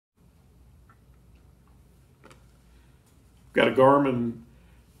Got a Garmin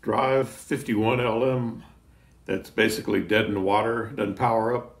Drive 51 LM that's basically dead in the water, doesn't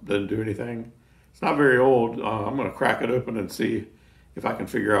power up, doesn't do anything. It's not very old. I'm going to crack it open and see if I can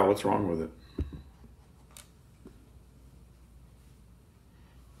figure out what's wrong with it.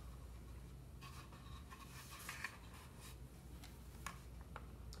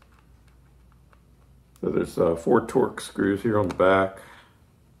 So there's 4 Torx screws here on the back.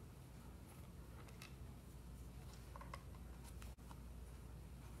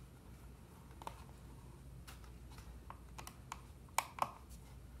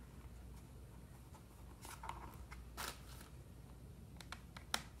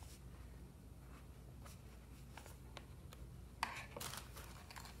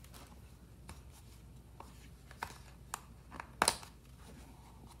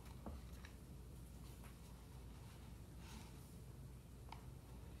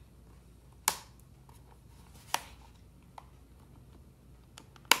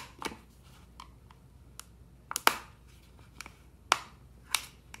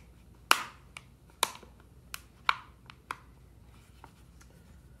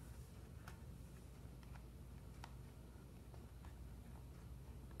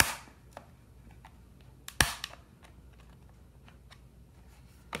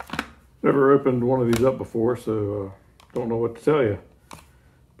 Never opened one of these up before, so don't know what to tell you.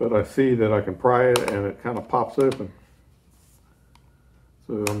 But I see that I can pry it and it kind of pops open.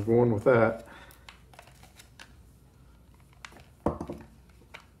 So I'm going with that.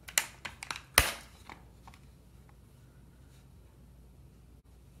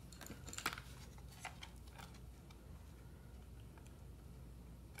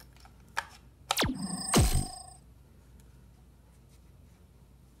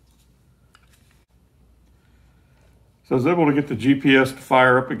 So I was able to get the GPS to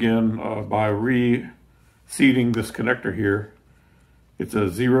fire up again by reseating this connector here. It's a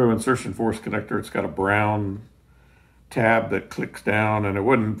 0 insertion force connector. It's got a brown tab that clicks down, and it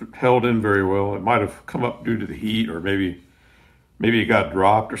wasn't held in very well. It might have come up due to the heat, or maybe it got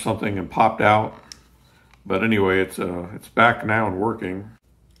dropped or something and popped out. But anyway, it's back now and working.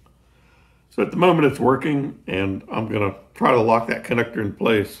 So at the moment it's working, and I'm gonna try to lock that connector in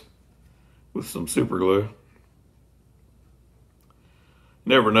place with some super glue.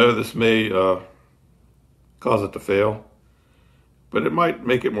 Never know, this may cause it to fail, but it might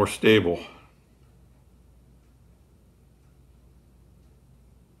make it more stable.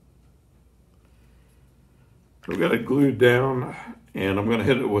 I've got it glued down, and I'm going to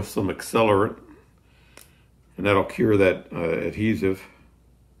hit it with some accelerant, and that'll cure that adhesive.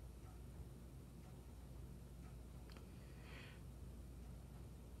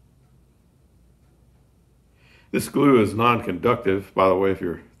 This glue is non-conductive, by the way, if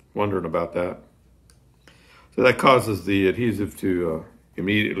you're wondering about that. So that causes the adhesive to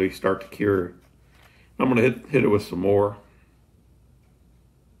immediately start to cure. I'm going to hit it with some more.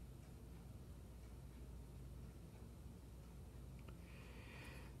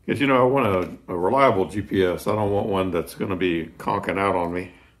 Because, you know, I want a reliable GPS. I don't want one that's going to be conking out on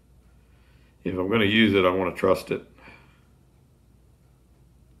me. If I'm going to use it, I want to trust it.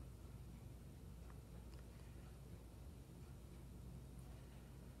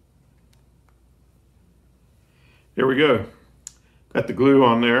 Here we go. Got the glue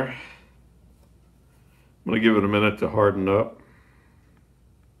on there. I'm going to give it a minute to harden up.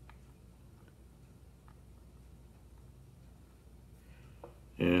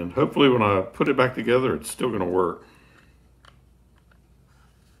 And hopefully when I put it back together, it's still going to work.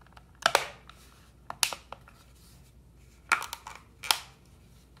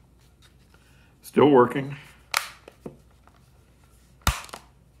 Still working.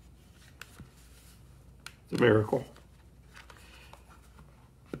 It's a miracle.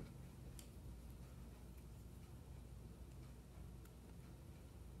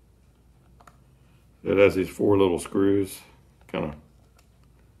 It has these 4 little screws, kind of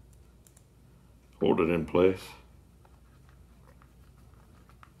hold it in place.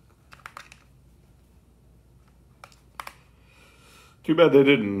 Too bad they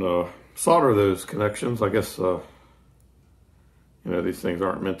didn't solder those connections. I guess, you know, these things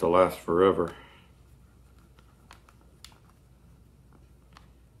aren't meant to last forever.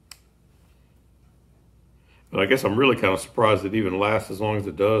 But I guess I'm really kind of surprised it even lasts as long as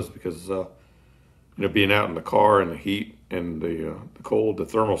it does, because, you know, being out in the car in the heat and the cold, the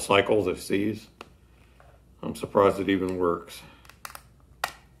thermal cycles it sees, I'm surprised it even works.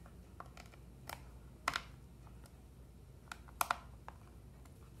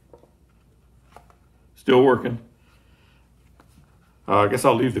 Still working. I guess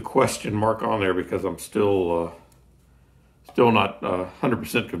I'll leave the question mark on there because I'm still Still not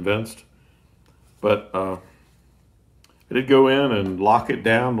 100% convinced, but I did go in and lock it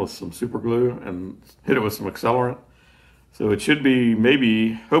down with some super glue and hit it with some accelerant. So it should be,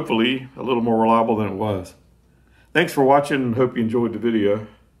 maybe, hopefully, a little more reliable than it was. Thanks for watching. Hope you enjoyed the video.